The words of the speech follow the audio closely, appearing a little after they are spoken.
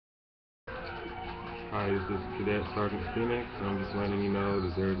Hi, this is Cadet Sergeant Phoenix. I'm just letting you know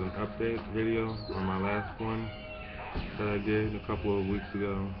that there's an update video on my last one that I did a couple of weeks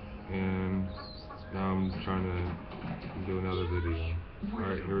ago, and now I'm trying to do another video.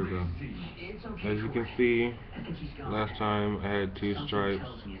 Alright, here we go. As you can see, last time I had 2 stripes,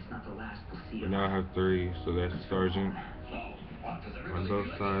 but now I have 3, so that's Sergeant on both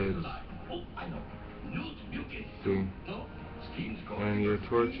sides. See? And your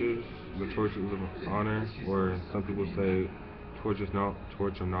torches, the torches of honor, or some people say torch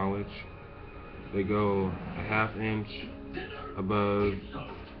of knowledge, they go a ½ inch above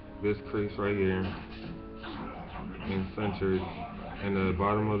this crease right here and centered, and the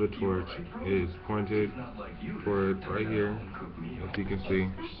bottom of the torch is pointed toward right here, as you can see,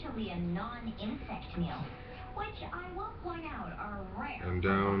 and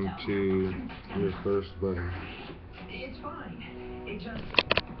down to your first button. It's fine. It just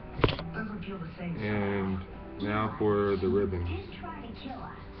doesn't feel the same. And now for the ribbon.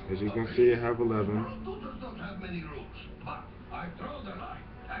 As you can see, I have 11.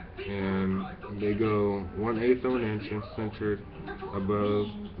 And they go 1/8 of an inch and centered above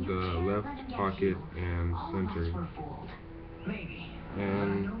the left pocket and centered.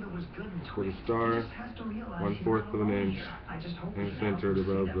 And for the star, 1/4 of an inch and centered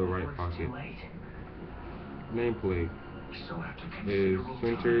above the right pocket. Nameplate is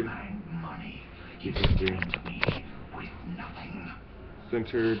centered, you can see,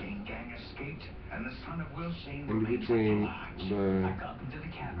 centered in between the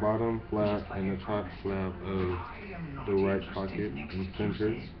bottom flap and the top flap of the right pocket and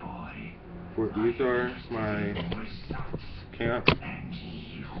centered. These are my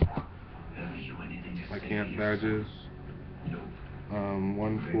camp badges.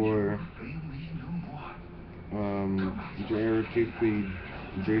 One for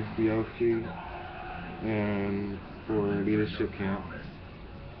JCLC, and for leadership camp,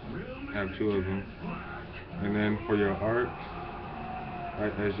 I have 2 of them. And then for your art,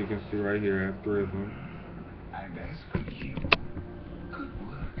 as you can see right here, I have 3 of them. And as for you, good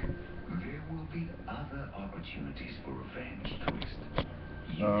work. There will be other opportunities for revenge,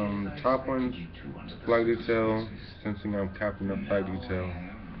 Twist. Top one's flag detail, sensing I'm captain of flag detail.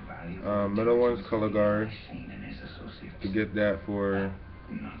 Middle one's color guard, to get that for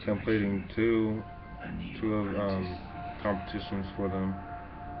completing two of competitions for them.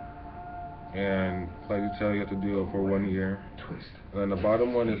 And flag detail, you have to do it for 1 year. And then the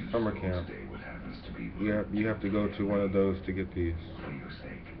bottom one is summer camp. You have to go to one of those to get these.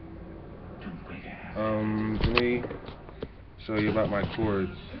 Let me show you about my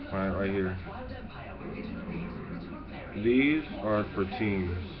cords, right here. These are for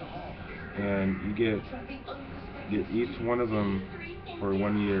teams, and you get each one of them for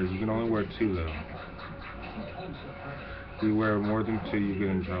 1 year. You can only wear 2 though. If you wear more than 2, you get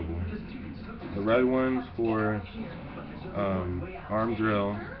in trouble. The red one's for arm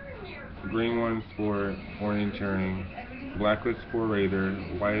drill, green one's for orienteering, black is for raider,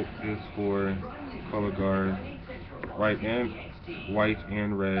 white is for color guard, white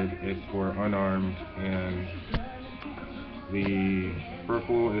and red is for unarmed, and the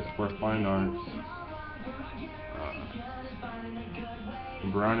purple is for fine arts.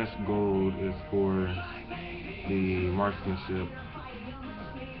 Brownish gold is for the marksmanship.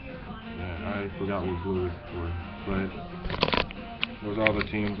 Yeah, I forgot what blue is for, but those are all the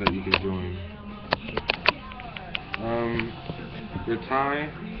teams that you can join. Your tie,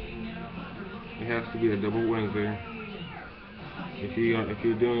 it has to be a double Windsor. If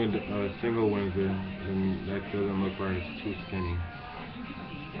you're doing a single Windsor, then that doesn't look right. It's too skinny.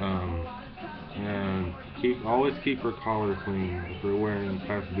 And always keep your collar clean if you're wearing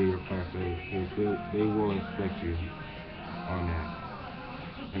Class B or Class A, because they will inspect you on that.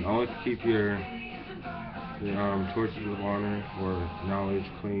 And always keep your torches of honor or knowledge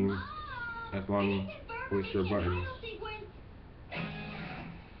clean, as long with your buttons,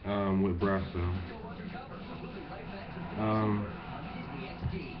 with Brasso.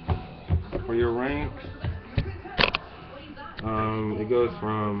 For your rank, it goes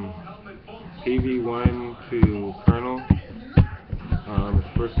from PV1 to Colonel.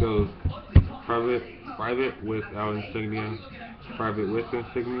 First goes private without insignia, private with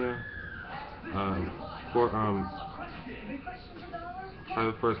insignia,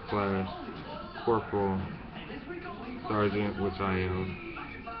 private first class, corporal, sergeant, which I am,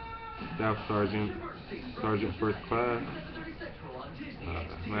 staff sergeant, sergeant first class,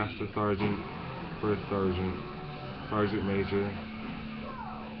 master sergeant, first sergeant, sergeant major,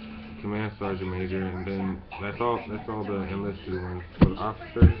 command sergeant major, and then that's all the enlisted ones. For the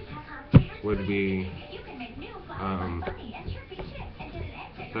officers, would be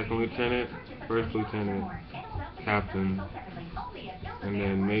second lieutenant, first lieutenant, captain, and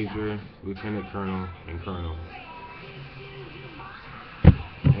then major, lieutenant colonel, and colonel.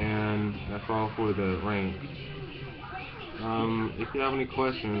 And that's all for the ranks. If you have any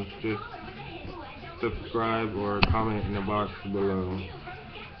questions, just subscribe or comment in the box below.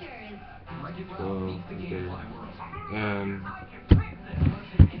 So, okay. And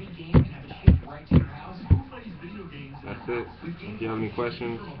that's it. If you have any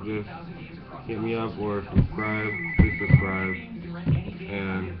questions, just hit me up or subscribe. Please subscribe.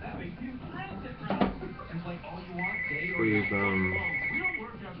 And please,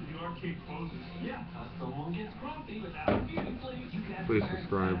 please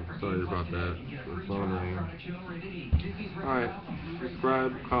subscribe. Sorry about that. The phone rang. Alright.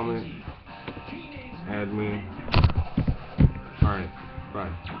 Subscribe, comment, add me. Alright.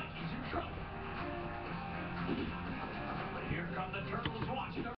 Bye.